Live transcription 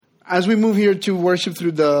As we move here to worship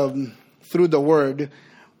through the Word,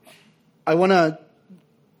 I want to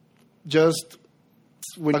just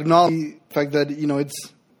acknowledge the fact that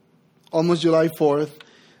it's almost July 4th.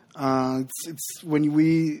 It's when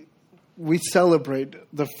we celebrate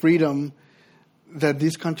the freedom that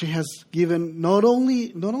this country has given not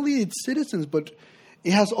only its citizens, but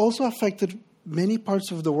it has also affected many parts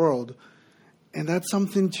of the world, and that's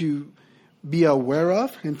something to be aware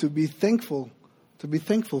of and to be thankful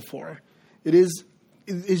for.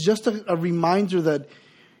 It's just a reminder that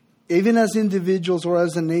even as individuals or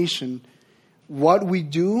as a nation, what we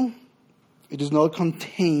do, it is not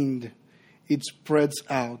contained. It spreads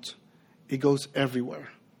out. It goes everywhere.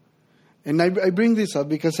 And I bring this up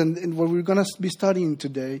because in what we're going to be studying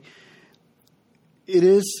today, it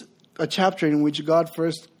is a chapter in which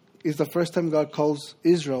is the first time God calls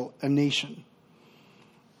Israel a nation.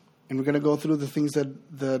 And we're going to go through the things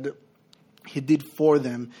that He did for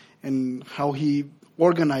them and how He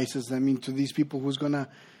organizes them into these people who's going to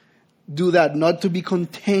do that, not to be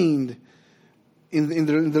contained in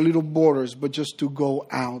the little borders, but just to go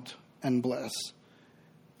out and bless.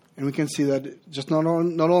 And we can see that just not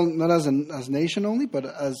as a nation only, but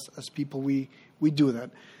as people we do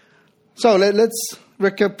that. So let's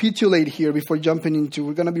recapitulate here before jumping into.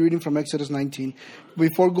 We're going to be reading from Exodus 19.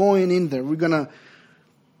 Before going in there, we're going to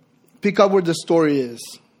pick up where the story is.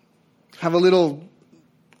 Have a little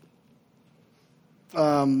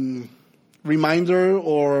reminder,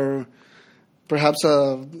 or perhaps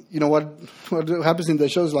what happens in the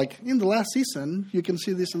shows, like in the last season, you can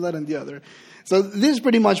see this and that and the other. So this is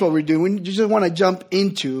pretty much what we're doing. We just want to jump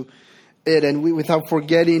into it, and without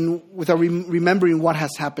remembering what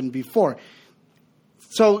has happened before.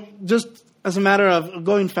 So just as a matter of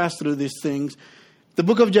going fast through these things, the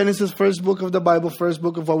book of Genesis, first book of the Bible, first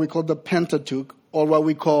book of what we call the Pentateuch, or what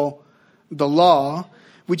we call the law,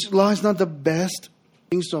 which law is not the best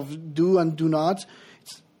things of do and do not.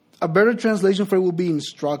 A better translation for it will be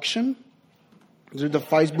instruction. These are the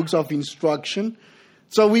 5 books of instruction.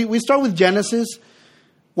 So we start with Genesis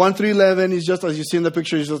 1 through 11. Is just, as you see in the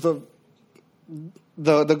picture, is just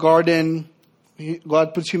the garden.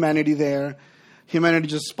 God puts humanity there. Humanity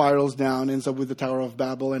just spirals down, ends up with the Tower of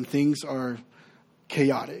Babel, and things are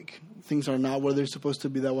chaotic. Things are not where they're supposed to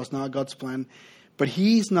be. That was not God's plan. But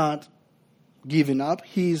He's not giving up.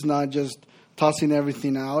 He's not just tossing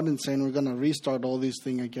everything out and saying we're going to restart all this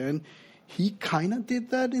thing again. He kind of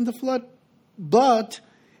did that in the flood, but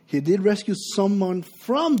He did rescue someone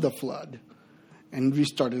from the flood and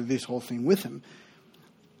restarted this whole thing with him.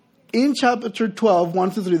 In chapter 12,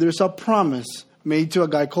 1 through 3, there's a promise made to a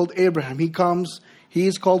guy called Abraham. He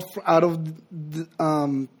is called out of the,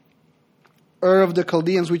 Ur of the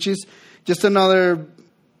Chaldeans, which is just another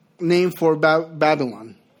name for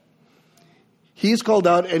Babylon. He's called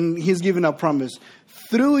out and he's given a promise.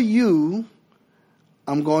 Through you,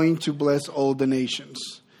 I'm going to bless all the nations.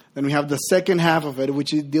 Then we have the second half of it, which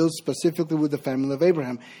deals specifically with the family of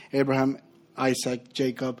Abraham. Abraham, Isaac,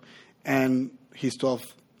 Jacob, and his 12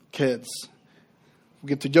 kids. We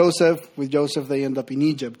get to Joseph. With Joseph, they end up in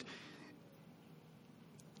Egypt.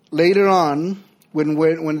 Later on,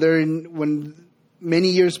 when many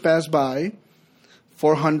years pass by,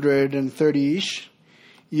 430-ish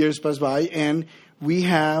years pass by, and we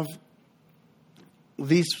have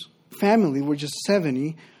this family, we're just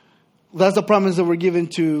 70. That's the promise that were given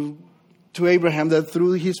to Abraham, that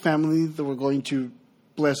through his family they were going to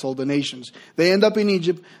bless all the nations. They end up in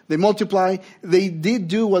Egypt. They multiply. They did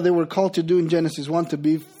do what they were called to do in Genesis 1, to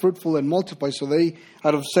be fruitful and multiply. So they,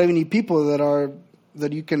 out of 70 people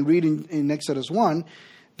that you can read in Exodus 1,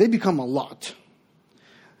 they become a lot.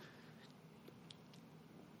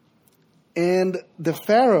 And the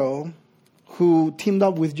Pharaoh, who teamed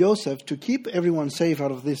up with Joseph to keep everyone safe out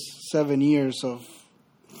of this 7 years of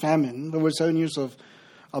famine. There were 7 years of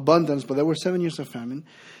abundance, but there were 7 years of famine.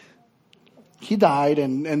 He died,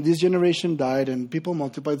 and this generation died, and people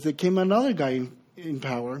multiplied. There came another guy in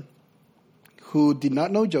power who did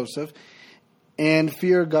not know Joseph, and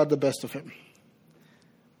fear got the best of him.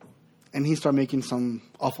 And he started making some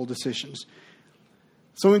awful decisions.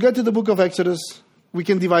 So when we get to the book of Exodus, we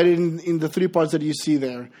can divide it in the 3 parts that you see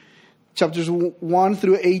there. Chapters 1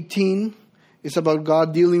 through 18 is about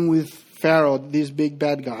God dealing with Pharaoh, this big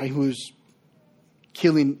bad guy who's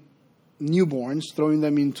killing newborns, throwing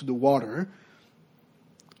them into the water.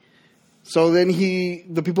 So then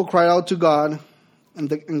the people cried out to God,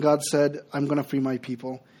 and God said, I'm going to free my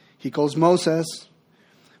people. He calls Moses.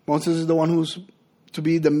 Moses is the one who's to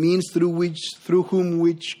be the means through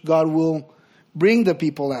whom God will bring the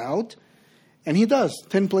people out. And he does.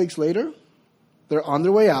 10 plagues later, they're on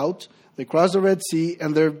their way out. They cross the Red Sea,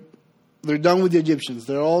 and they're They're done with the Egyptians.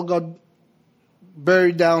 They all got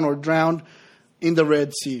buried down or drowned in the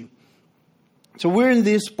Red Sea. So we're in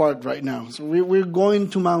this part right now. So we're going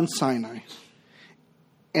to Mount Sinai.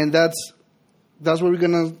 And that's where we're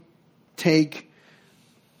going to take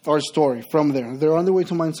our story from there. They're on their way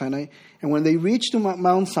to Mount Sinai. And when they reach to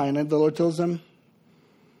Mount Sinai, the Lord tells them,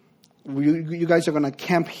 you guys are going to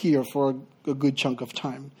camp here for a good chunk of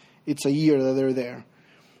time. It's a year that they're there.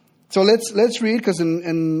 So let's read, because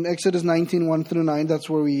in Exodus 19, 1 through 9, that's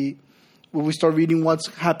where we start reading what's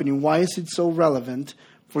happening. Why is it so relevant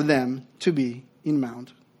for them to be in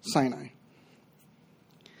Mount Sinai?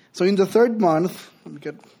 So in the third month, let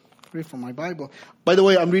me read from my Bible. By the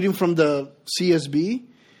way, I'm reading from the CSB.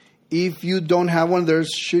 If you don't have one, there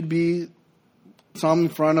should be some in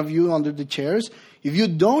front of you under the chairs. If you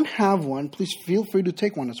don't have one, please feel free to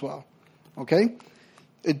take one as well. Okay?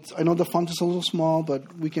 I know the font is a little small,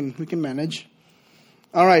 but we can manage.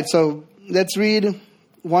 All right, so let's read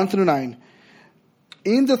 1 through 9.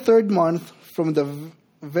 In the third month, from the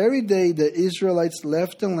very day the Israelites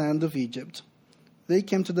left the land of Egypt, they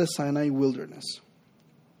came to the Sinai wilderness.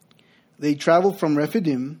 They traveled from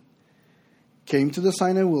Rephidim, came to the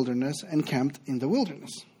Sinai wilderness, and camped in the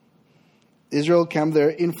wilderness. Israel camped there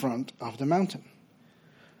in front of the mountain.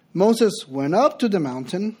 Moses went up the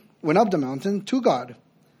mountain to God,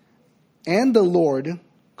 and the Lord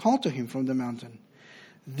called to him from the mountain.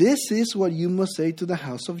 This is what you must say to the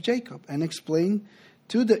house of Jacob, and explain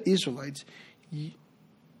to the Israelites.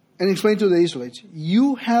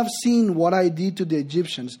 You have seen what I did to the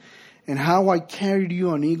Egyptians, and how I carried you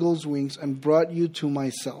on eagle's wings and brought you to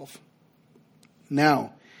myself.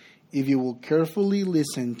 Now, if you will carefully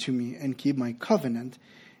listen to me and keep my covenant,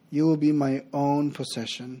 you will be my own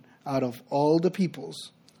possession out of all the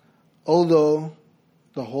peoples, although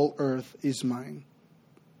the whole earth is mine.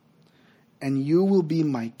 And you will be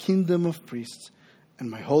my kingdom of priests and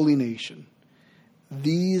my holy nation.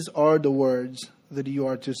 These are the words that you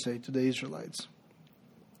are to say to the Israelites.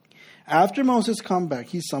 After Moses came back,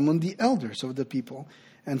 he summoned the elders of the people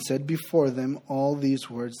and said before them all these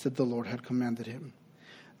words that the Lord had commanded him.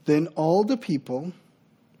 Then all the people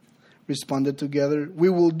responded together, "We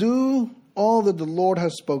will do all that the Lord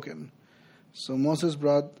has spoken." So Moses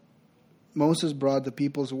brought the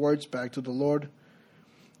people's words back to the Lord.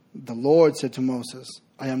 The Lord said to Moses,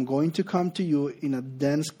 "I am going to come to you in a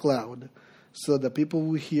dense cloud, so that people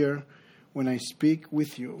will hear when I speak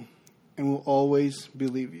with you and will always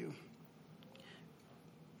believe you."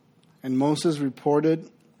 And Moses reported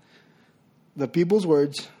the people's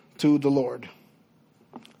words to the Lord.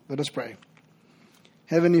 Let us pray.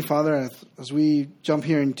 Heavenly Father, as we jump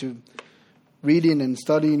here into reading and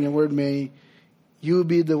studying your word, may you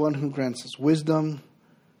be the one who grants us wisdom,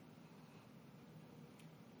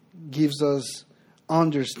 gives us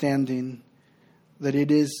understanding, that it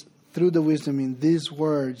is through the wisdom in these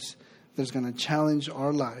words that's going to challenge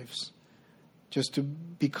our lives just to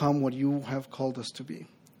become what you have called us to be.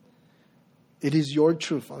 It is your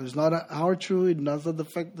truth, Father. It's not our truth. It's not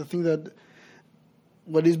the thing that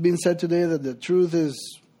what is being said today, that the truth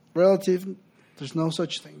is relative. There's no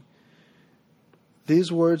such thing.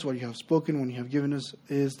 These words, what you have spoken, what you have given us,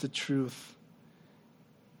 is the truth.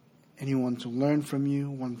 And you want to learn from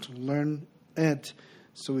you, want to learn it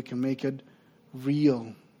so we can make it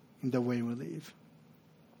real in the way we live.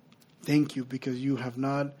 Thank you, because you have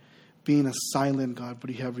not been a silent God,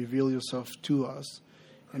 but you have revealed yourself to us.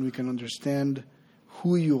 And we can understand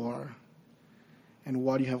who you are and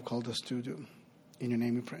what you have called us to do. In your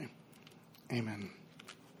name we pray. Amen.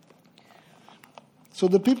 So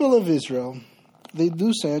the people of Israel, they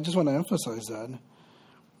do say, I just want to emphasize that,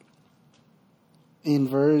 in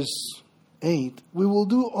verse 8, we will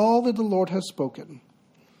do all that the Lord has spoken.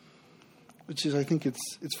 Which is, I think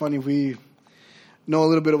it's funny, we know a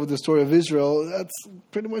little bit about the story of Israel. That's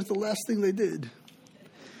pretty much the last thing they did.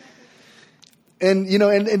 And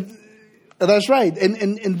and that's right.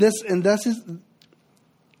 And this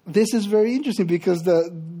is very interesting, because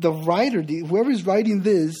the writer, whoever is writing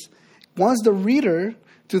this, wants the reader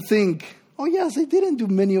to think, oh yes, they didn't do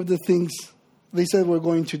many of the things they said we're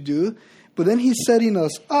going to do, but then he's setting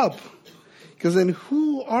us up, because then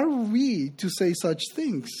who are we to say such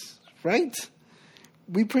things, right?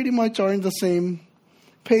 We pretty much are in the same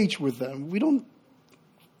page with them.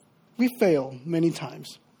 We fail many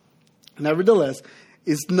times. Nevertheless,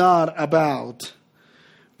 it's not about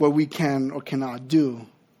what we can or cannot do,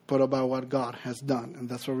 but about what God has done. And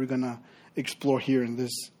that's what we're going to explore here in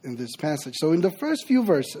this passage. So in the first few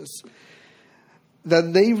verses,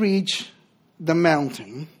 that they reach the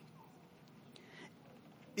mountain,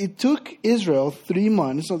 it took Israel 3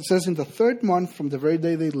 months. So it says in the third month from the very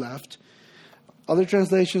day they left. Other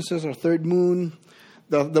translations says our third moon.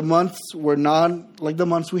 The months were not like the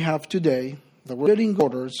months we have today. They were in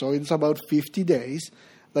order, so it's about 50 days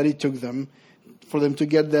that it took them for them to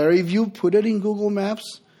get there. If you put it in Google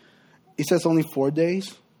Maps, it says only 4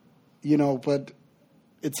 days, but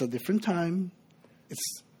it's a different time.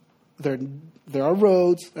 There are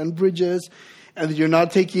roads and bridges, and you're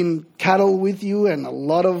not taking cattle with you and a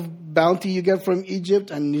lot of bounty you get from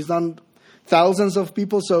Egypt, and it's not thousands of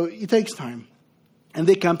people, so it takes time. And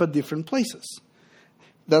they camp at different places.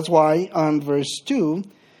 That's why on verse 2,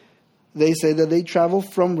 they say that they travel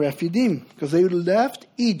from Rephidim, because they left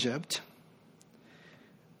Egypt,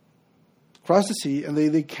 crossed the sea, and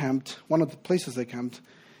they camped. One of the places they camped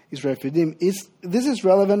is Rephidim. This is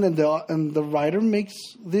relevant, and the writer makes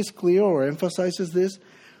this clear or emphasizes this,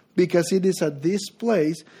 because it is at this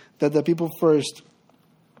place that the people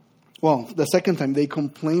the second time they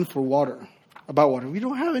complained about water. We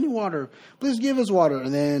don't have any water. Please give us water.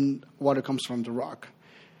 And then water comes from the rock.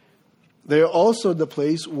 They're also the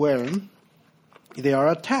place where they are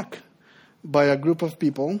attacked by a group of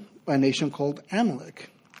people, a nation called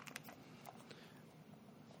Amalek.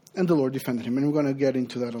 And the Lord defended him. And we're going to get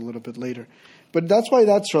into that a little bit later. But that's why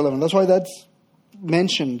that's relevant. That's why that's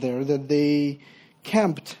mentioned there, that they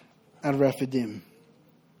camped at Rephidim.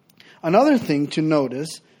 Another thing to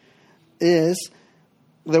notice is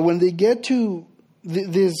that when they get to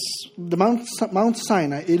the Mount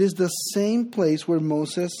Sinai, it is the same place where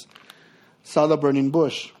Moses saw the burning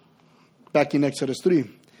bush back in Exodus 3.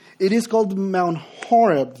 It is called Mount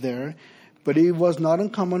Horeb there, but it was not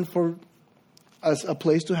uncommon as a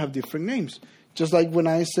place to have different names. Just like when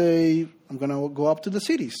I say, I'm going to go up to the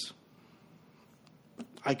cities.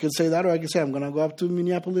 I could say that, or I could say, I'm going to go up to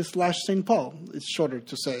Minneapolis/St. Paul. It's shorter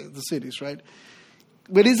to say the cities, right?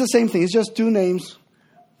 But it's the same thing. It's just two names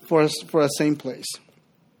for a same place.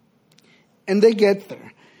 And they get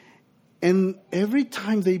there. And every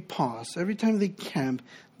time they pause, every time they camp,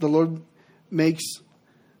 the Lord makes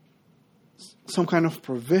some kind of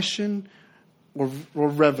provision or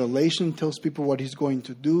revelation, tells people what he's going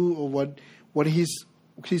to do or what his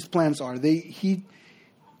plans are. He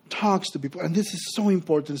talks to people. And this is so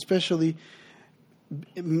important, especially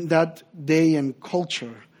in that day and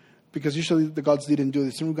culture, because usually the gods didn't do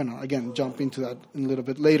this. And we're going to, again, jump into that a little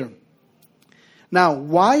bit later. Now,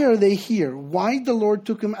 why are they here? Why the Lord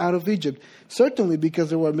took them out of Egypt? Certainly because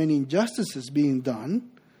there were many injustices being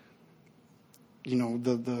done.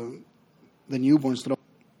 The newborns.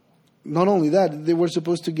 Not only that, they were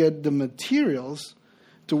supposed to get the materials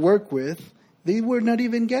to work with. They were not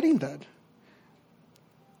even getting that.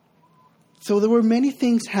 So there were many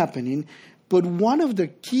things happening. But one of the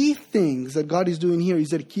key things that God is doing here is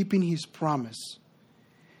that keeping his promise.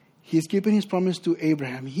 He's keeping his promise to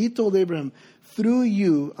Abraham. He told Abraham, through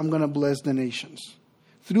you, I'm going to bless the nations.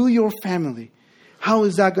 Through your family. How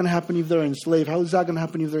is that going to happen if they're enslaved? How is that going to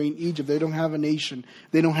happen if they're in Egypt? They don't have a nation.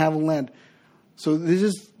 They don't have a land. So this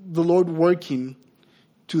is the Lord working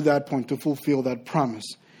to that point, to fulfill that promise.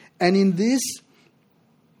 And in this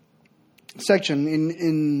section,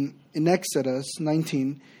 in Exodus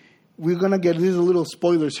 19, we're going to get these little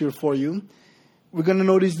spoilers here for you. We're going to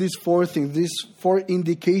notice these four things, these four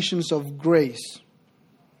indications of grace.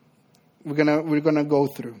 We're gonna go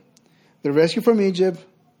through. They're rescued from Egypt.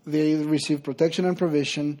 They receive protection and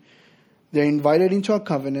provision. They're invited into a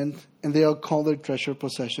covenant, and they are called their treasured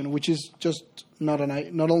possession, which is just not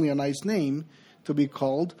only a nice name to be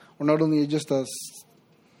called, or not only just a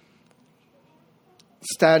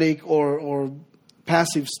static or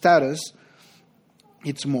passive status.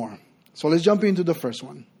 It's more. So let's jump into the first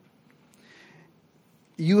one.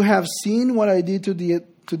 You have seen what I did to the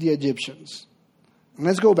Egyptians. And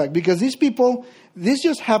let's go back, because these people, this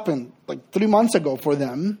just happened like 3 months ago for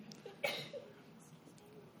them.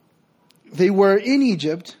 They were in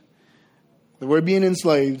Egypt. They were being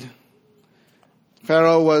enslaved.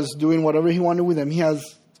 Pharaoh was doing whatever he wanted with them. He has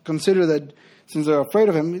considered that since they're afraid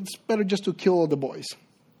of him, it's better just to kill all the boys.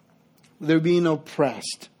 They're being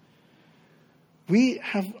oppressed. I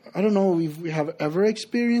don't know if we have ever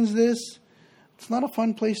experienced this. It's not a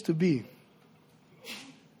fun place to be.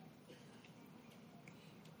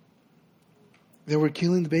 They were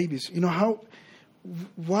killing the babies.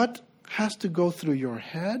 What has to go through your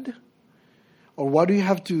head? Or what do you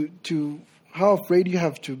have how afraid you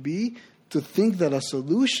have to be to think that a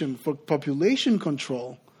solution for population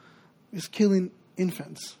control is killing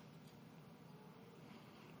infants?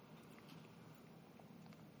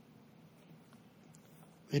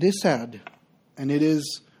 It is sad. And it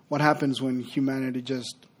is what happens when humanity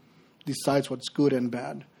just decides what's good and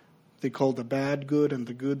bad. They call the bad good, and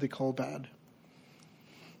the good they call bad.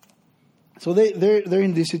 So they're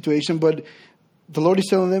in this situation, but the Lord is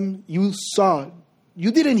telling them, you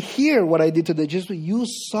didn't hear what I did to the Egyptians, you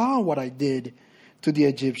saw what I did to the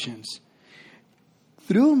Egyptians.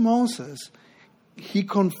 Through Moses, he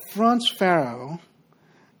confronts Pharaoh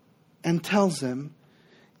and tells them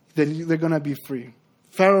that they're going to be free.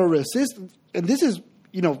 Pharaoh resists, and this is,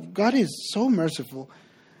 God is so merciful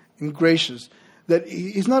and gracious that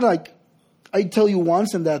he's not like, I tell you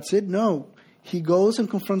once and that's it. No, he goes and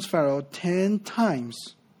confronts Pharaoh 10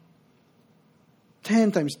 times.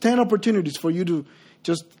 10 times, 10 opportunities for you to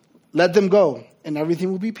just let them go, and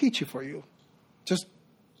everything will be peachy for you. Just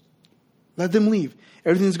let them leave.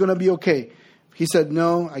 Everything's going to be okay. He said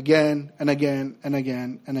no again and again and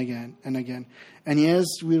again and again and again. And yes,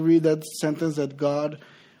 we read that sentence that God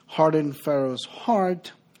hardened Pharaoh's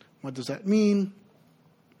heart. What does that mean?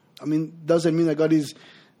 Doesn't mean that God is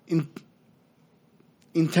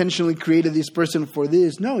intentionally created this person for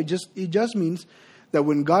this. No, it just means that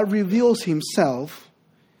when God reveals himself,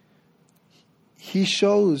 he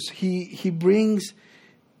shows, he reveals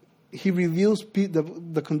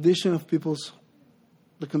the condition of people's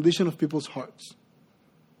hearts.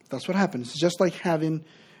 That's what happens. It's just like having,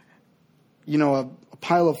 a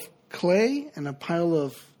pile of clay and a pile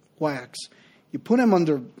of wax. You put them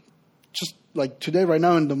under, just like today, right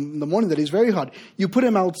now in the morning that is very hot. You put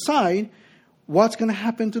them outside, what's going to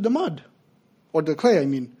happen to the mud? Or the clay,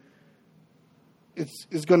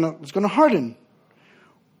 It's gonna harden.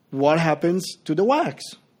 What happens to the wax?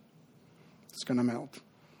 It's gonna melt.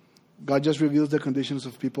 God just reveals the conditions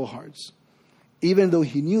of people's hearts. Even though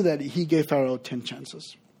he knew that, he gave Pharaoh 10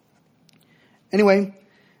 chances. Anyway,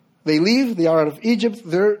 they leave. They are out of Egypt.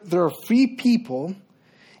 They're a free people.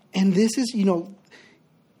 And this is,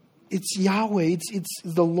 it's Yahweh. It's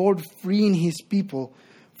the Lord freeing his people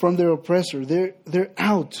from their oppressor. They're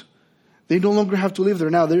out. They no longer have to live there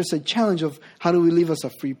now. There's a challenge of how do we live as a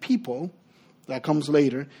free people. That comes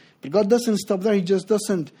later. But God doesn't stop there. He just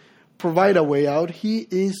doesn't provide a way out. He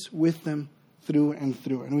is with them through and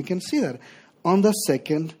through. And we can see that on the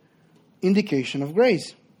second indication of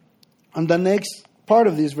grace. On the next part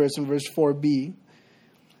of this verse, in verse 4b,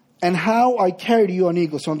 and how I carried you on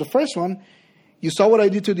eagles. So on the first one, you saw what I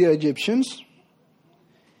did to the Egyptians,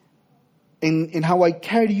 and how I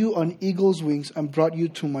carried you on eagle's wings and brought you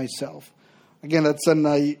to myself. Again, that's an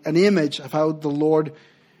image of how the Lord,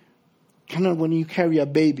 kind of when you carry a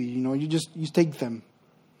baby, you take them.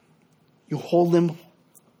 You hold them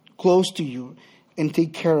close to you and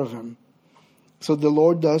take care of them. So the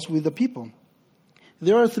Lord does with the people.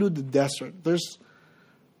 They are through the desert.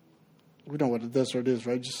 We know what the desert is,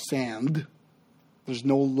 right? Just sand. There's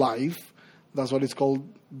no life. That's what it's called,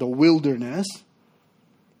 the wilderness.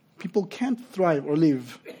 People can't thrive or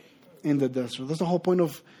live in the desert. That's the whole point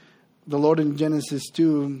of the Lord in Genesis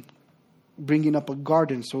 2 bringing up a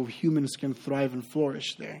garden so humans can thrive and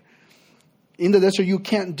flourish there. In the desert, you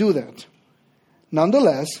can't do that.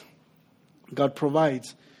 Nonetheless, God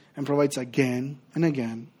provides and provides again and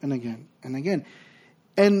again and again and again.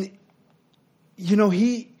 And,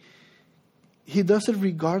 He does it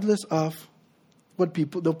regardless of what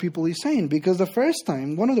the people is saying. Because the first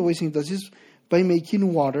time, one of the ways he does is by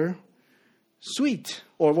making water sweet.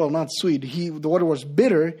 Or, well, not sweet. The water was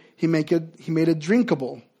bitter. He made it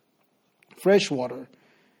drinkable. Fresh water.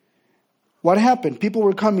 What happened? People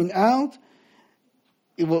were coming out.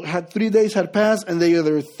 3 days had passed and they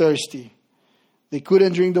were thirsty. They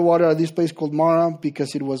couldn't drink the water at this place called Marah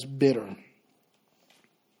because it was bitter.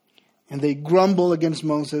 And they grumbled against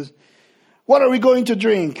Moses. What are we going to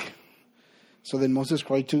drink? So then Moses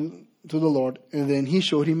cried to the Lord, and then he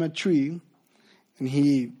showed him a tree. And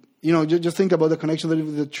he, just think about the connection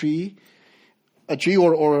with the tree. A tree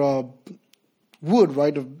or wood,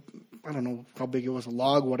 right? I don't know how big it was, a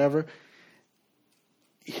log, whatever.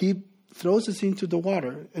 He throws this into the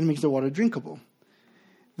water and makes the water drinkable.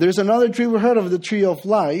 There's another tree we heard of, the tree of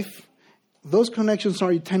life. Those connections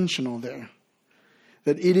are intentional there.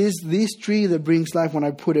 That it is this tree that brings life. When I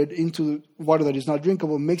put it into water that is not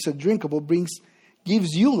drinkable, makes it drinkable,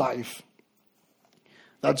 gives you life.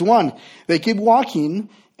 That's one. They keep walking,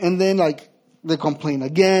 and then they complain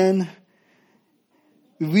again.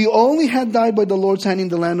 We only had died by the Lord's hand in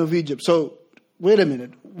the land of Egypt. So, wait a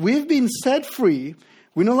minute. We've been set free.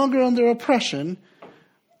 We're no longer under oppression.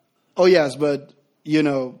 Oh, yes, but, we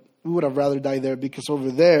would have rather died there because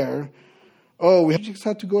over there, we just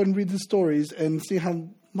had to go and read the stories and see how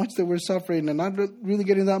much they were suffering and not really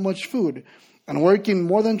getting that much food and working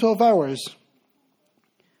more than 12 hours.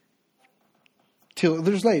 Till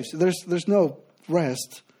they're slaves. There's no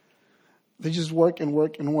rest. They just work and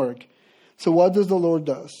work and work. So what does the Lord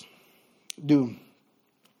do?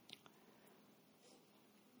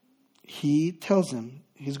 He tells them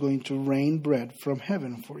he's going to rain bread from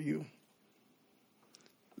heaven for you,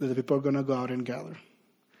 that the people are going to go out and gather.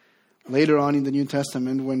 Later on in the New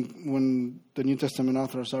Testament, when the New Testament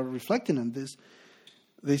authors are reflecting on this,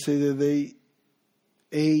 they say that they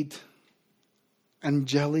ate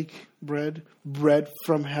angelic bread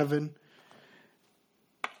from heaven.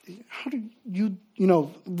 How do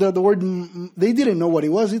the word, they didn't know what it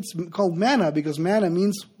was. It's called manna because manna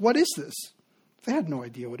means, what is this? They had no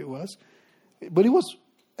idea what it was. But it was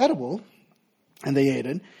edible, and they ate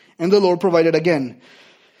it. And the Lord provided again.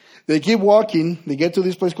 They keep walking. They get to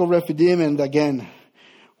this place called Rephidim, and again,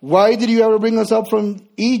 why did you ever bring us up from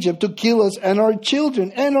Egypt to kill us and our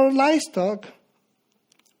children and our livestock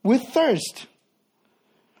with thirst?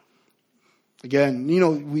 Again,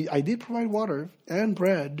 I did provide water and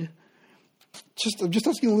bread. I'm just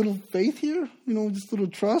asking a little faith here, just a little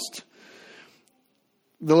trust.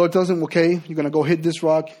 The Lord tells him, okay, you're going to go hit this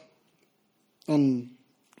rock and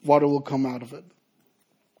water will come out of it.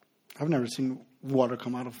 I've never seen water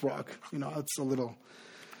come out of rock. It's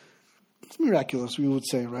miraculous, we would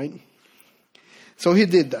say, right? So he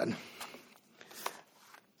did that.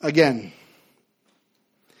 Again.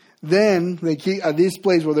 Then they keep at this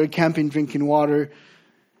place where they're camping, drinking water.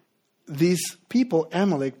 These people,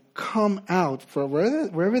 Amalek, come out from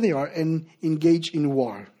wherever they are and engage in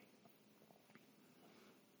war.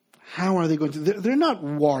 How are they going to? They're not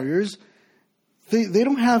warriors. They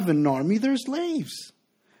don't have an army. They're slaves.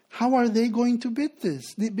 How are they going to beat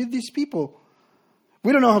these people?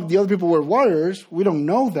 We don't know if the other people were warriors. We don't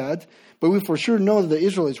know that. But we for sure know that the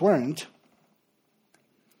Israelites weren't.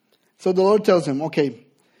 So the Lord tells him, okay,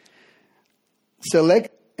 select,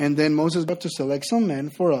 and then Moses got to select some men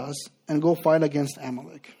for us and go fight against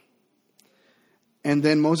Amalek. And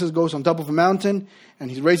then Moses goes on top of a mountain and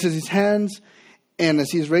he raises his hands. And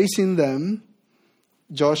as he's raising them,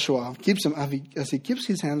 Joshua keeps them, as he keeps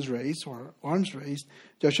his hands raised or arms raised,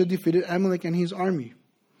 Joshua defeated Amalek and his army.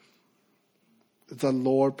 The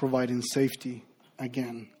Lord providing safety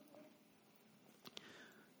again.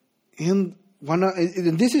 And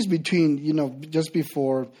this is between, just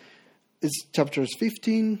before, it's chapters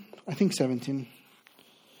 15, I think 17.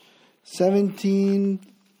 17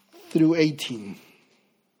 through 18.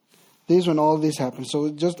 This is when all this happened. So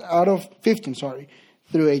just out of 15,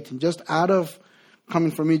 through 18. Just out of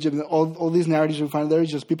coming from Egypt, all these narratives we find there is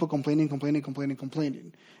just people complaining.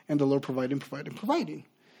 And the Lord providing.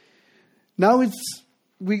 Now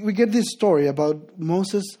we get this story about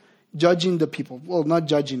Moses judging the people. Well, not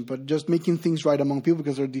judging, but just making things right among people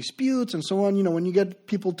because there are disputes and so on. When you get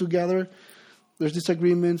people together, there's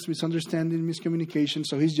disagreements, misunderstanding, miscommunication.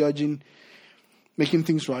 So he's judging, making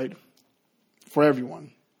things right for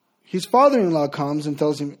everyone. His father-in-law comes and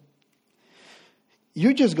tells him,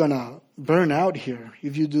 you're just going to burn out here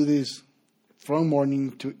if you do this from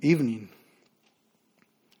morning to evening.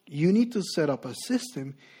 You need to set up a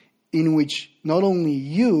system in which not only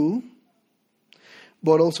you,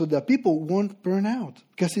 but also the people won't burn out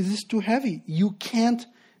because it is too heavy. You can't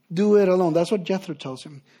do it alone. That's what Jethro tells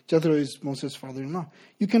him. Jethro is Moses' father-in-law.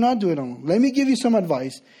 You cannot do it alone. Let me give you some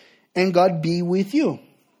advice, and God be with you.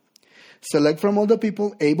 Select from all the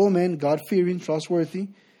people able men, God-fearing, trustworthy,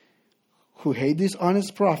 who hate this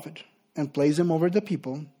honest prophet, and place them over the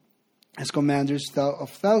people as commanders of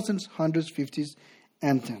thousands, hundreds, fifties,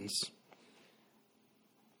 and tens.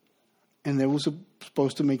 And they were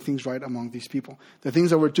supposed to make things right among these people. The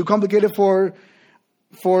things that were too complicated for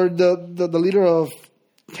the leader of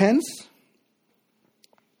tens,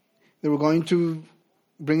 they were going to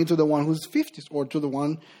bring it to the one who's 50s, or to the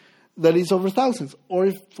one that is over thousands. Or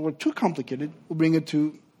if it were too complicated, we'll bring it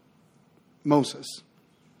to Moses.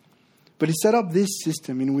 But he set up this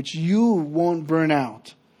system in which you won't burn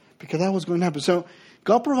out, because that was going to happen. So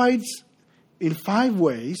God provides in 5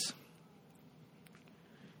 ways: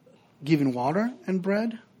 giving water and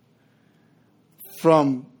bread,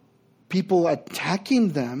 from people attacking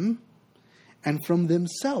them, and from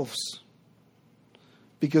themselves.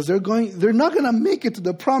 Because they're not going to make it to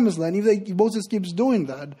the promised land if Moses keeps doing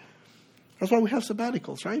that. That's why we have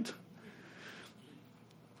sabbaticals, right?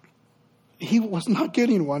 He was not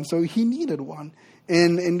getting one, so he needed one.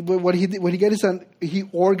 And what he did is he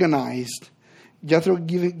organized. Jethro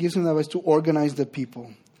gives him the advice to organize the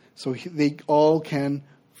people so they all can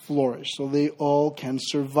flourish, so they all can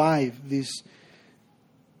survive this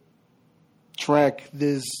trek,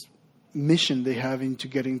 this mission they have into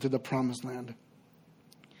getting to the promised land.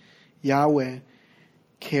 Yahweh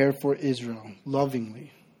cared for Israel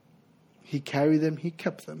lovingly. He carried them, he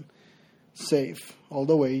kept them safe all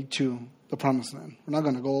the way to the promised land. We're not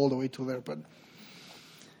going to go all the way to there, but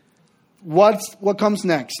what comes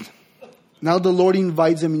next? Now the Lord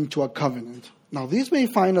invites them into a covenant. Now this may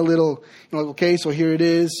find a little, okay, so here it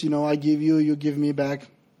is, I give you, you give me back.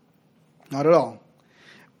 Not at all.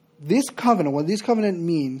 This covenant, what this covenant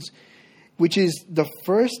means, which is the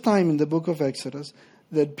first time in the book of Exodus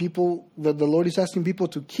that the Lord is asking people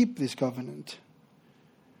to keep this covenant.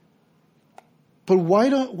 But why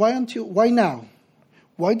now?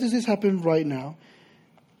 Why does this happen right now?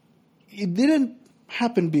 It didn't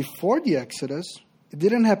happen before the Exodus. It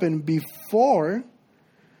didn't happen before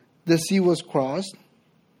the sea was crossed.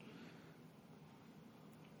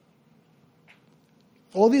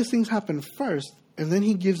 All these things happen first, and then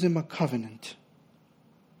he gives them a covenant.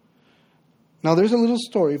 Now there's a little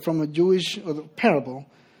story from a parable,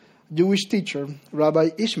 Jewish teacher, Rabbi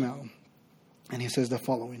Ishmael, and he says the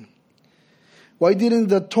following. Why didn't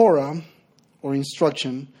the Torah, or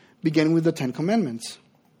instruction, begin with the 10 Commandments?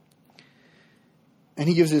 And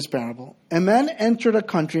he gives this parable. A man entered a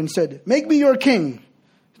country and said, "Make me your king."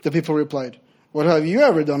 The people replied, "What have you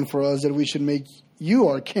ever done for us that we should make you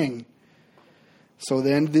our king?" So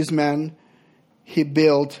then this man, he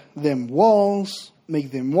built them walls,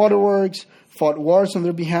 made them waterworks, fought wars on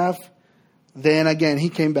their behalf. Then again he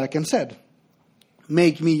came back and said,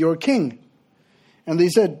 "Make me your king." And they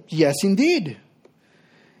said, "Yes, indeed."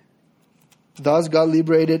 Thus God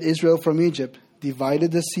liberated Israel from Egypt,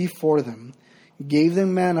 divided the sea for them, gave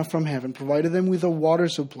them manna from heaven, provided them with a water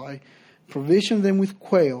supply, provisioned them with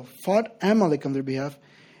quail, fought Amalek on their behalf,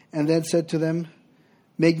 and then said to them,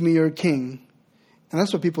 "Make me your king." And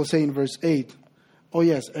that's what people say in verse 8. Oh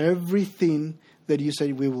yes, everything that you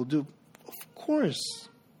say we will do. Of course.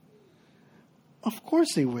 Of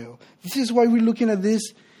course they will. This is why we're looking at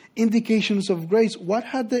these indications of grace. What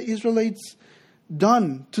had the Israelites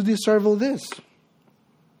done to deserve all this?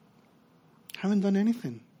 Haven't done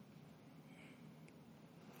anything.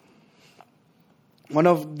 One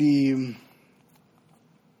of the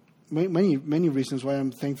many reasons why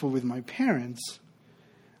I'm thankful with my parents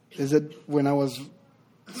is that when I was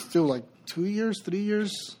still like 3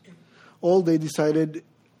 years old, they decided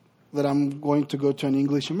that I'm going to go to an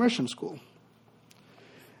English immersion school.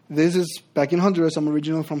 This is back in Honduras. I'm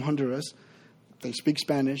originally from Honduras. They speak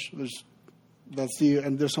Spanish.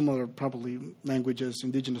 And there's some other probably languages,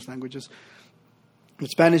 indigenous languages. But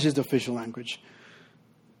Spanish is the official language.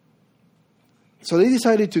 So they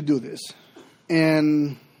decided to do this.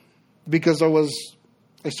 And because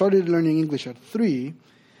I started learning English at 3,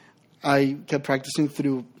 I kept practicing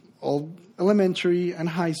through all elementary and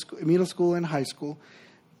high school, middle school and high school.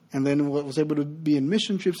 And then was able to be in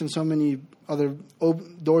mission trips and so many other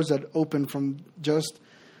doors that opened from just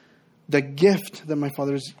the gift that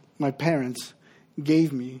my parents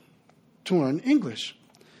gave me to learn English.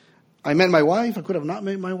 I met my wife. I could have not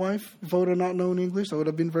met my wife if I would have not known English. That would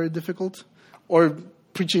have been very difficult. Or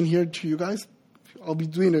preaching here to you guys. I'll be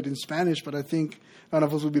doing it in Spanish, but I think none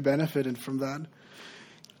of us will be benefited from that.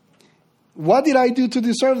 What did I do to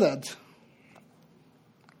deserve that?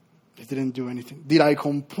 I didn't do anything. Did I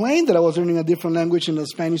complain that I was learning a different language in a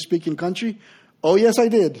Spanish-speaking country? Oh, yes, I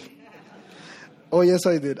did. Oh, yes,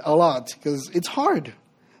 I did. A lot. Because it's hard.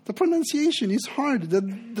 The pronunciation is hard.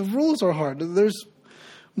 The rules are hard. There's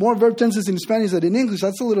more verb tenses in Spanish than in English.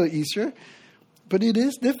 That's a little easier. But it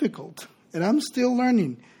is difficult. And I'm still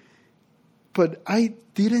learning. But I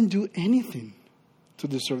didn't do anything to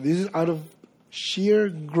deserve. This is out of sheer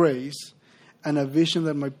grace and a vision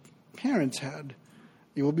that my parents had.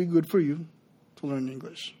 It will be good for you to learn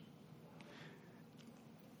English.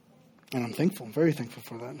 And I'm thankful, very thankful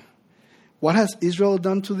for that. What has Israel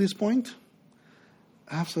done to this point?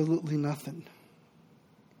 Absolutely nothing.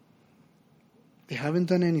 They haven't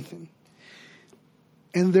done anything.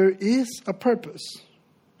 And there is a purpose.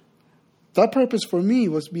 That purpose for me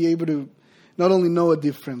was be able to not only know a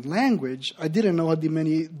different language, I didn't know how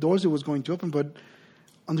many doors it was going to open, but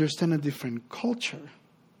understand a different culture.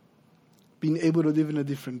 Being able to live in a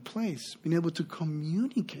different place. Being able to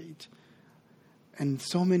communicate. And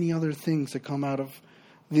so many other things that come out of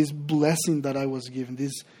this blessing that I was given.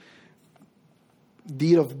 This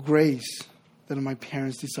deed of grace that my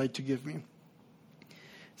parents decided to give me.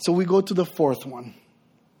 So we go to the fourth one.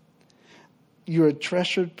 You're a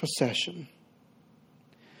treasured possession.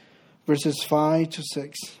 Verses 5 to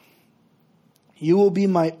 6. You will be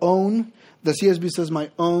my own. The CSB says my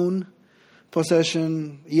own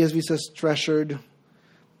possession. ESV says treasured.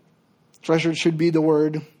 Treasured should be the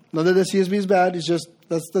word. Not that the CSB is bad. It's just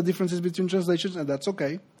that's the differences between translations, and that's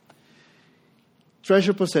okay.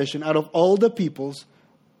 Treasured possession out of all the peoples,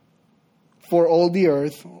 for all the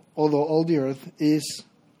earth, although all the earth is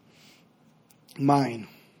mine.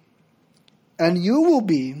 And you will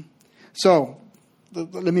be, so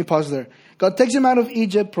let me pause there. God takes them out of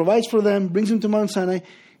Egypt, provides for them, brings them to Mount Sinai,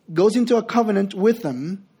 goes into a covenant with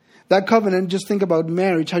them. That covenant, just think about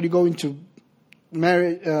marriage. How do you go into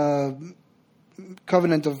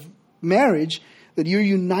covenant of marriage? That you're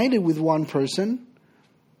united with one person,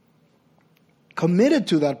 committed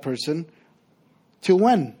to that person, till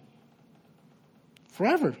when?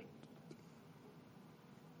 Forever.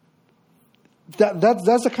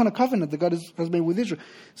 That's the kind of covenant that God has made with Israel.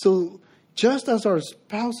 So just as our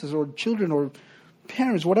spouses or children or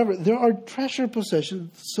parents, whatever, there are treasured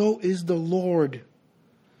possessions, so is the Lord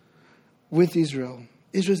with Israel.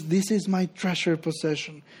 Israel, this is my treasured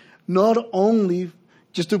possession. Not only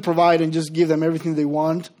just to provide and just give them everything they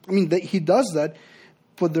want. I mean, He does that,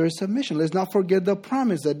 but there is submission. Let's not forget the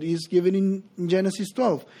promise that is given in Genesis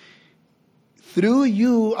 12. Through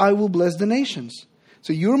you, I will bless the nations.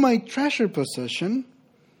 So you're my treasured possession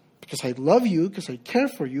because I love you, because I care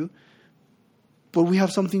for you. But we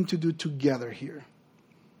have something to do together here.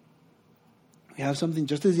 We have something,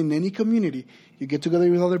 just as in any community, you get together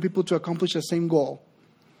with other people to accomplish the same goal.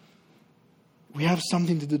 We have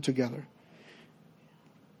something to do together.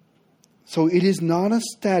 So it is not a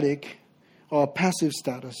static or a passive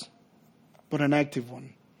status, but an active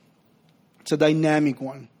one. It's a dynamic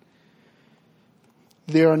one.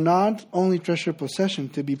 They are not only treasured possession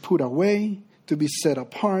to be put away, to be set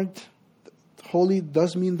apart. Holy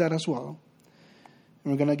does mean that as well.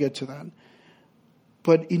 And we're going to get to that.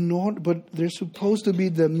 But they're supposed to be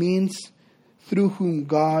the means through whom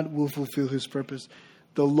God will fulfill His purpose.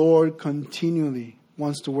 The Lord continually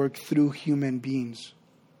wants to work through human beings.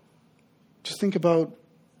 Just think about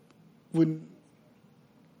when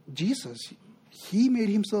Jesus, He made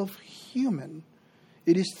Himself human.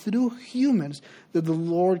 It is through humans that the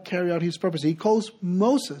Lord carried out His purpose. He calls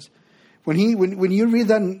Moses. When you read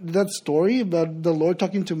that story about the Lord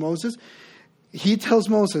talking to Moses, He tells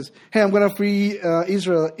Moses, hey, I'm going to free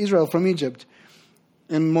Israel from Egypt.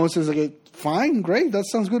 And Moses is like, fine, great, that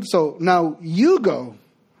sounds good. So now you go.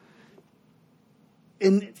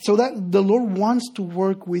 And so that the Lord wants to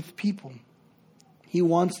work with people. He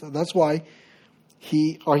wants that. That's why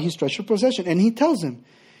He are His treasured possession. And He tells them,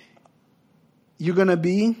 you're going to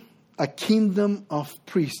be a kingdom of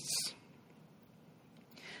priests.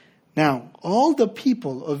 Now, all the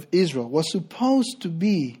people of Israel was supposed to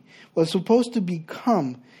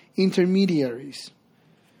become intermediaries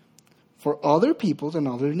for other peoples and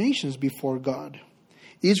other nations before God.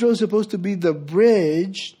 Israel is supposed to be the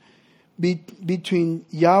bridge between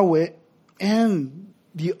Yahweh and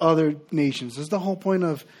the other nations. That's the whole point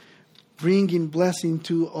of bringing blessing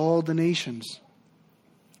to all the nations.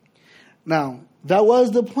 Now, that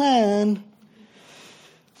was the plan.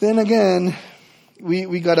 Then again,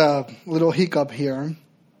 we got a little hiccup here.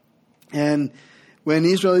 And when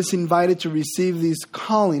Israel is invited to receive this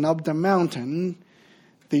calling up the mountain,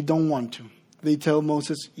 they don't want to. They tell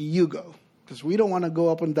Moses, you go. Because we don't want to go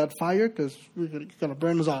up on that fire because we're going to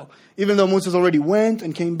burn us all. Even though Moses already went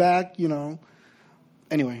and came back,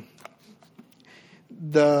 Anyway,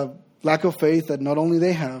 the lack of faith that not only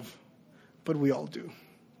they have, but we all do.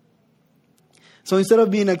 So instead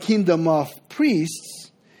of being a kingdom of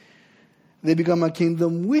priests, they become a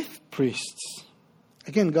kingdom with priests.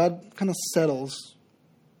 Again, God kind of settles,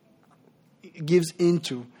 gives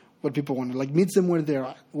into what people want, like meets them where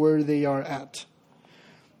they are at.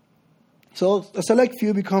 So a select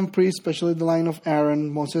few become priests, especially the line of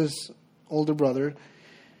Aaron, Moses' older brother,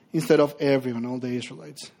 instead of everyone, all the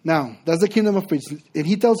Israelites. Now, that's the kingdom of priests. And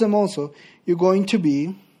He tells them also, you're going to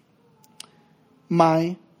be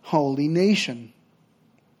my holy nation.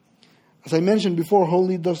 As I mentioned before,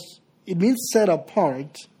 holy it means set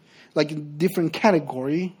apart, like in different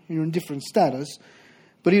category, you're in different status,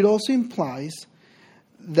 but it also implies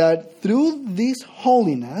that through this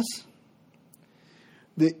holiness,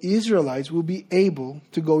 the Israelites will be able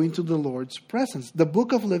to go into the Lord's presence. The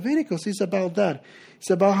book of Leviticus is about that. It's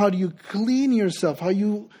about how do you clean yourself, how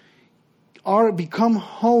you become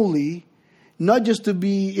holy, not just to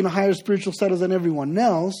be in a higher spiritual status than everyone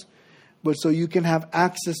else, but so you can have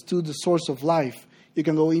access to the source of life. You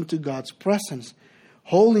can go into God's presence.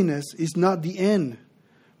 Holiness is not the end,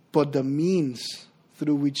 but the means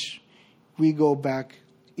through which we go back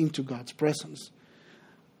into God's presence.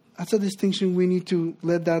 That's a distinction we need to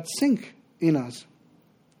let that sink in us.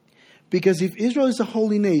 Because if Israel is a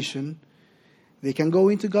holy nation, they can go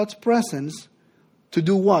into God's presence to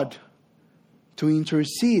do what? To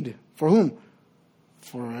intercede. For whom?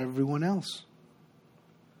 For everyone else.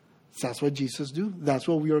 That's what Jesus do. That's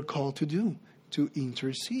what we are called to do, to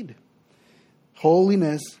intercede.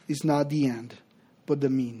 Holiness is not the end, but the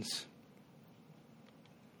means.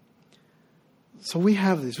 So we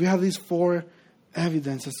have this. We have these 4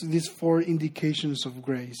 evidences, these 4 indications of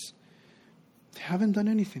grace. They haven't done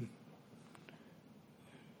anything.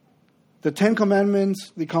 The 10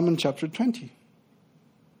 Commandments, they come in chapter 20.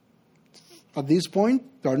 At this point,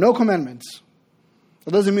 there are no commandments.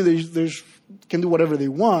 That doesn't mean they can do whatever they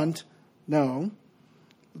want. No,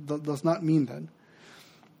 that does not mean that.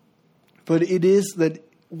 But it is that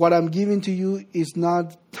what I'm giving to you is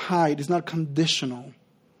not tied, it's not conditional.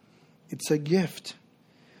 It's a gift.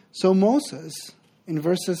 So Moses, in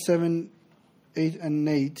verses 7, 8, and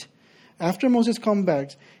 8, after Moses comes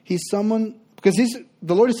back, he summoned, because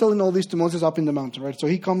the Lord is telling all this to Moses up in the mountain, right? So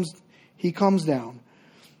he comes down,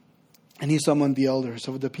 and he summoned the elders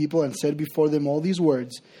of the people and said before them all these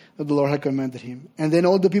words that the Lord had commanded him. And then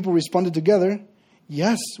all the people responded together,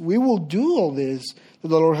 yes, we will do all this that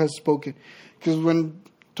the Lord has spoken. Because when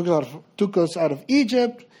took us out of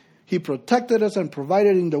Egypt, He protected us and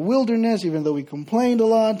provided in the wilderness, even though we complained a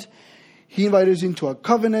lot. He invited us into a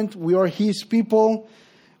covenant. We are His people.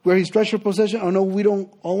 We're His treasured possession. I know we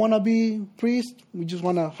don't all want to be priests. We just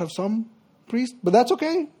want to have some priests. But that's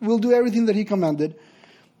okay. We'll do everything that He commanded.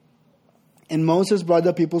 And Moses brought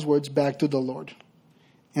the people's words back to the Lord.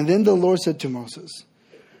 And then the Lord said to Moses,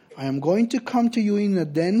 I am going to come to you in a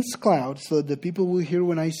dense cloud so that the people will hear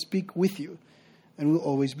when I speak with you and will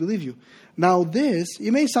always believe you. Now this,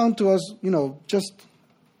 it may sound to us, just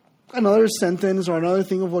another sentence or another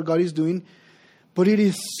thing of what God is doing, but it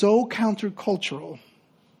is so countercultural.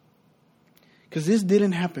 Because this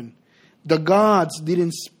didn't happen. The gods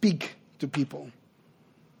didn't speak to people.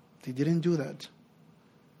 They didn't do that.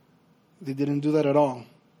 They didn't do that at all.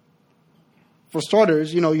 For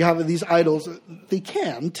starters, you have these idols. They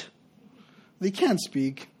can't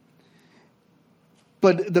speak.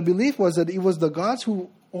 But the belief was that it was the gods who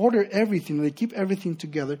order everything. They keep everything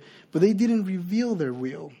together. But they didn't reveal their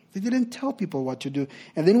will. They didn't tell people what to do.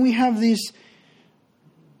 And then we have this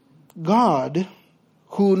God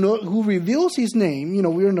who reveals His name.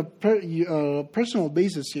 We're on a personal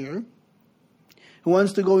basis here. Who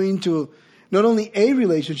wants to go into not only a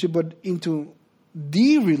relationship, but into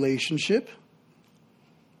the relationship.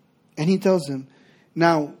 And He tells them,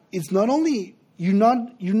 now, it's not only, you're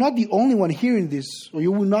not the only one hearing this, or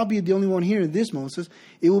you will not be the only one hearing this, Moses.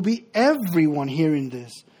 It will be everyone hearing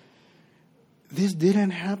this. This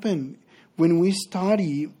didn't happen. When we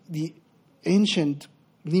study the ancient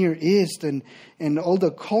Near East and all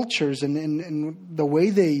the cultures and the way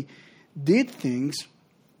they did things,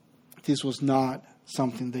 this was not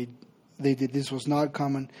something they did. This was not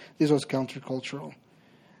common. This was countercultural.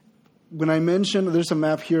 When I mentioned, there's a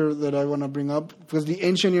map here that I want to bring up, because the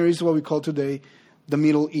ancient Near East is what we call today the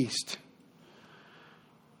Middle East.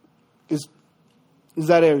 Is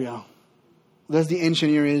that area. That's the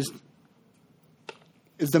ancient Near East.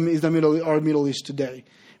 Is the Middle East today.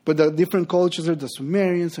 But the different cultures are the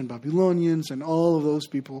Sumerians and Babylonians and all of those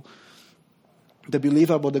people. The belief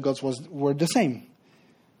about the gods were the same.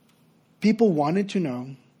 People wanted to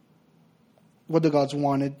know what the gods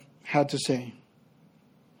had to say.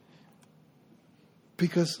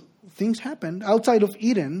 Because things happened. Outside of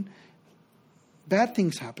Eden, bad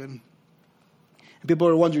things happen. And people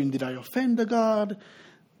are wondering, did I offend the God?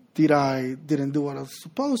 Didn't do what I was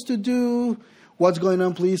supposed to do? What's going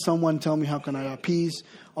on? Please, someone tell me, how can I appease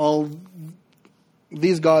all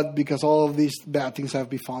these God, because all of these bad things have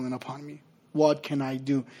befallen upon me? What can I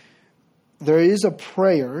do? There is a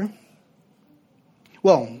prayer.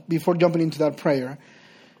 Well, before jumping into that prayer,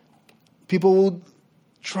 people will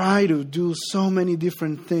try to do so many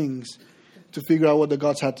different things to figure out what the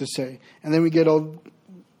gods had to say. And then we get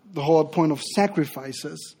the whole point of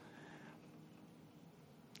sacrifices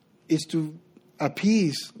is to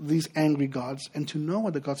appease these angry gods and to know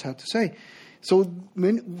what the gods had to say. So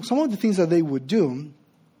some of the things that they would do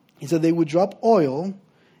is that they would drop oil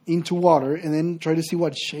into water and then try to see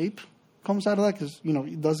what shape comes out of that, because,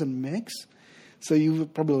 it doesn't mix. So you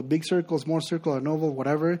probably a big circle, small circle, an oval,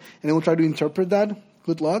 whatever, and they will try to interpret that.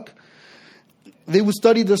 Good luck. They would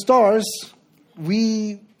study the stars.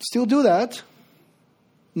 We still do that,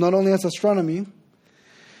 not only as astronomy.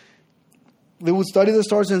 They would study the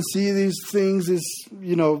stars and see these things,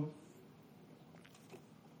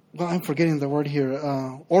 I'm forgetting the word here,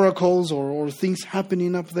 oracles or things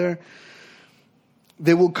happening up there.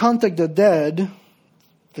 They will contact the dead.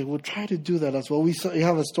 They will try to do that as well. We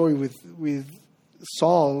have a story with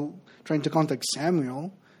Saul trying to contact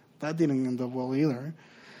Samuel. That didn't end up well either.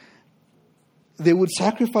 They would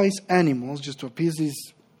sacrifice animals just to appease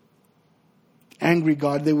these angry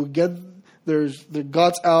God. They would get their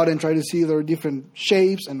gods out and try to see their different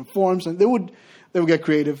shapes and forms, and they would get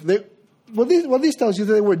creative. What this tells you,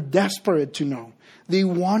 they were desperate to know. They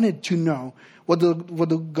wanted to know what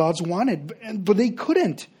the gods wanted, but they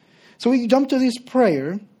couldn't. So we jump to this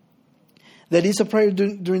prayer that is a prayer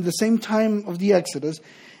during the same time of the Exodus,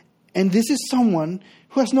 and this is someone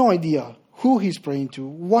who has no idea who he's praying to,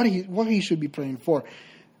 what he should be praying for.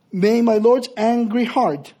 May my Lord's angry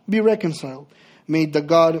heart be reconciled. May the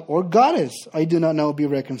God or goddess I do not know be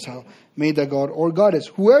reconciled. May the God or goddess,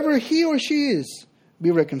 whoever he or she is,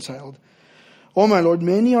 be reconciled. O my Lord,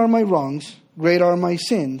 many are my wrongs, great are my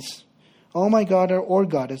sins. O my God or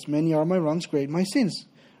goddess, many are my wrongs, great my sins.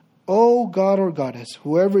 O God or goddess,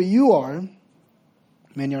 whoever you are,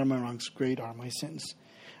 many are my wrongs, great are my sins.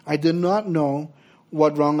 I do not know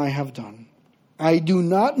what wrong I have done. I do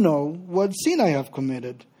not know what sin I have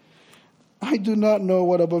committed. I do not know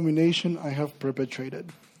what abomination I have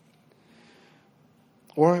perpetrated,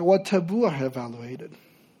 or what taboo I have violated.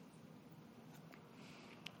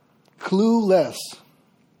 Clueless.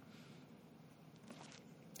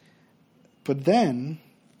 But then,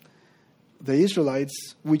 the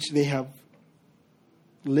Israelites, which they have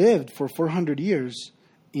lived for 400 years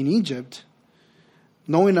in Egypt,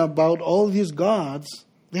 knowing about all these gods,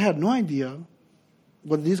 they had no idea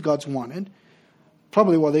what these gods wanted.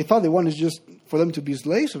 Probably what they thought they wanted is just for them to be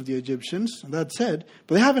slaves of the Egyptians, and that's it.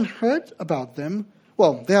 But they haven't heard about them.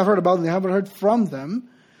 Well, they have heard about them, they haven't heard from them.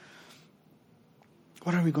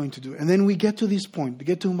 What are we going to do? And then we get to this point, we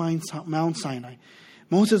get to Mount Sinai.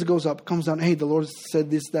 Moses goes up, comes down, hey, the Lord said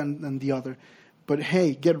this, that, and the other. But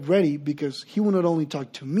hey, get ready, because he will not only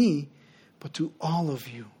talk to me, but to all of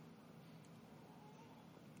you.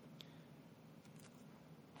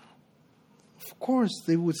 Of course,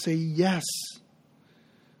 they would say yes.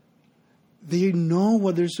 They know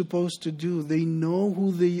what they're supposed to do. They know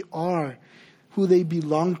who they are, who they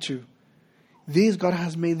belong to. This God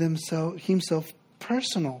has made himself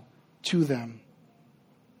personal to them.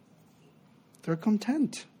 They're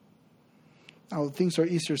content. Now, things are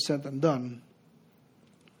easier said than done.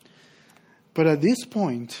 But at this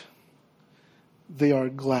point, they are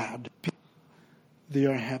glad. They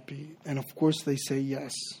are happy. And of course, they say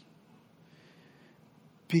yes.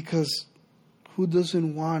 Because who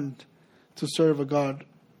doesn't want to serve a God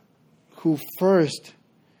who first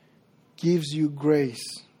gives you grace?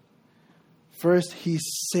 First, he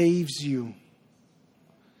saves you.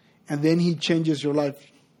 And then he changes your life.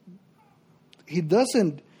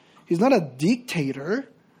 He's not a dictator.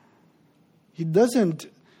 He doesn't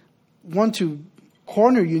want to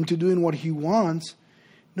corner you into doing what he wants.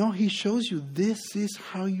 No, he shows you this is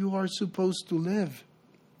how you are supposed to live.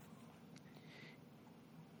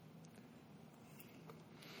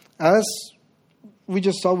 As we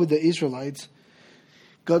just saw with the Israelites,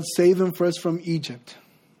 God saved them first from Egypt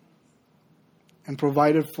and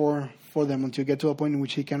provided for them until you get to a point in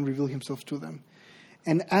which he can reveal himself to them.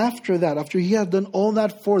 And after that, after he had done all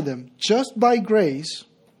that for them, just by grace,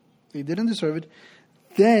 they didn't deserve it,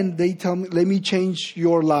 then they tell me, let me change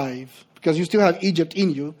your life. Because you still have Egypt in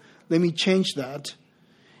you. Let me change that.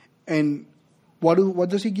 And what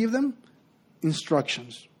does he give them?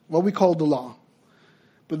 Instructions. What we call the law.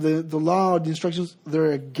 But the law, the instructions,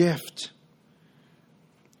 they're a gift.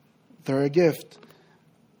 They're a gift.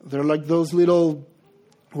 They're like those little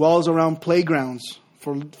walls around playgrounds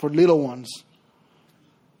for little ones.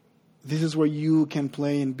 This is where you can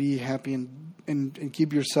play and be happy and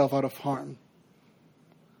keep yourself out of harm.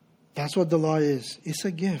 That's what the law is. It's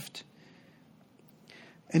a gift.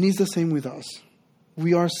 And it's the same with us.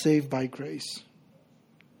 We are saved by grace.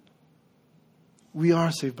 We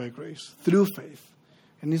are saved by grace through faith.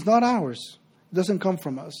 And it's not ours. It doesn't come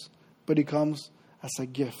from us. But it comes as a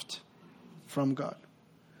gift from God.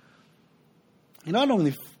 And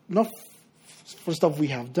not for stuff we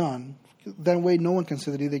have done. That way no one can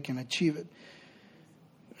say that they can achieve it.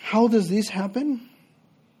 How does this happen?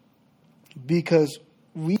 Because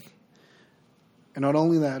and not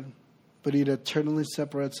only that, but it eternally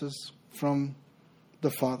separates us from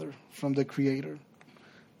the Father, from the Creator.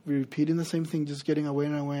 We're repeating the same thing, just getting away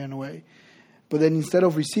and away and away. But then instead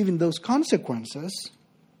of receiving those consequences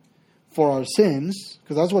for our sins,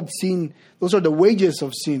 because that's what sin, those are the wages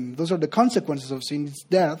of sin. Those are the consequences of sin. It's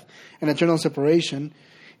death and eternal separation.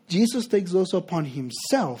 Jesus takes those upon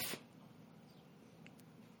himself.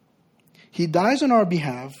 He dies on our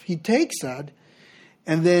behalf. He takes that.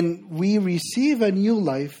 And then we receive a new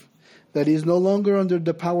life that is no longer under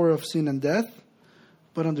the power of sin and death,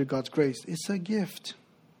 but under God's grace. It's a gift.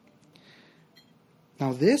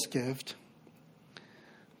 Now this gift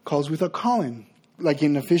calls with a calling. like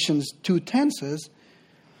in Ephesians 2:10 says,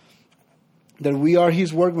 that we are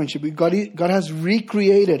His workmanship. God has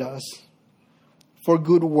recreated us for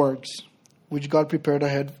good works, which God prepared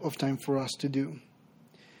ahead of time for us to do.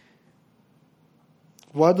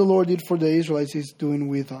 What the Lord did for the Israelites, He's doing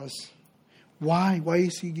with us. Why? Why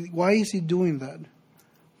is He doing that?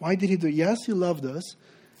 Why did He do it? Yes, He loved us.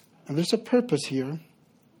 And there's a purpose here.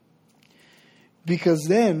 Because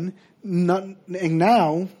then, not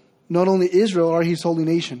only Israel are His holy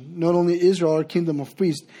nation, not only Israel are kingdom of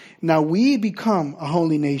priests, now we become a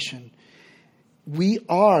holy nation. We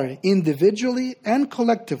are individually and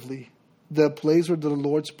collectively the place where the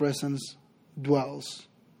Lord's presence dwells.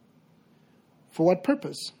 For what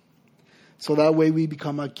purpose? So that way we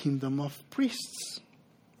become a kingdom of priests.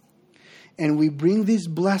 And we bring these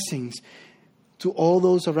blessings to all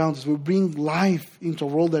those around us. We bring life into a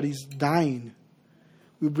world that is dying.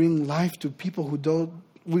 We bring life to people who don't.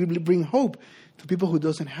 We bring hope to people who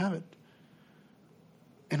doesn't have it.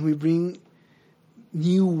 And we bring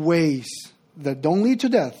new ways that don't lead to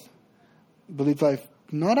death, but lead to life.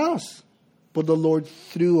 Not us, but the Lord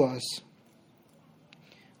through us.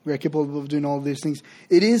 We are capable of doing all these things.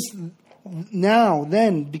 It is now,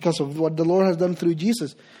 then, because of what the Lord has done through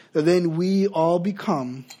Jesus, that then we all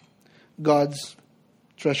become God's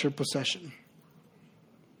treasured possession.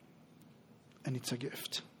 And it's a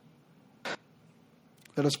gift.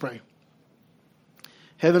 Let us pray.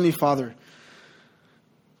 Heavenly Father,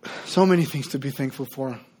 so many things to be thankful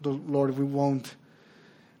for. Lord,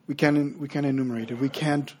 we can't enumerate it. We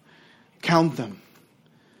can't count them.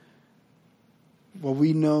 What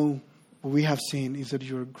we know, what we have seen is that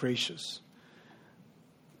you're gracious.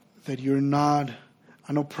 That you're not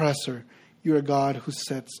an oppressor. You're a God who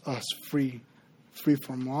sets us free. Free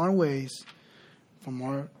from our ways,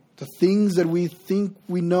 from the things that we think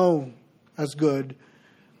we know as good.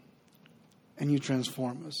 And you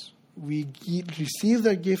transform us. We receive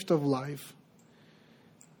that gift of life.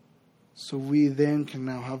 So we then can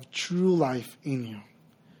now have true life in you.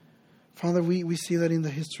 Father, we see that in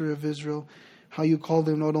the history of Israel. How you call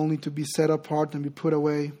them not only to be set apart and be put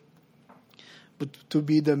away, but to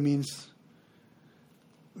be the means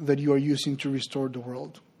that you are using to restore the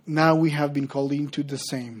world. Now we have been called into the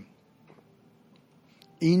same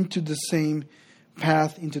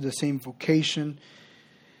path, into the same vocation.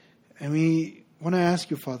 And we want to ask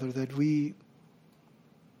you, Father, that we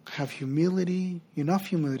have enough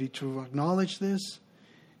humility to acknowledge this,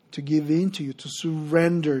 to give in to you, to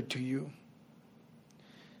surrender to you.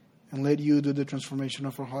 And let you do the transformation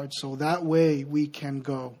of our hearts. So that way we can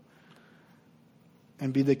go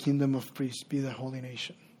and be the kingdom of priests, be the holy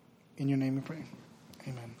nation. In your name we pray.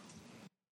 Amen.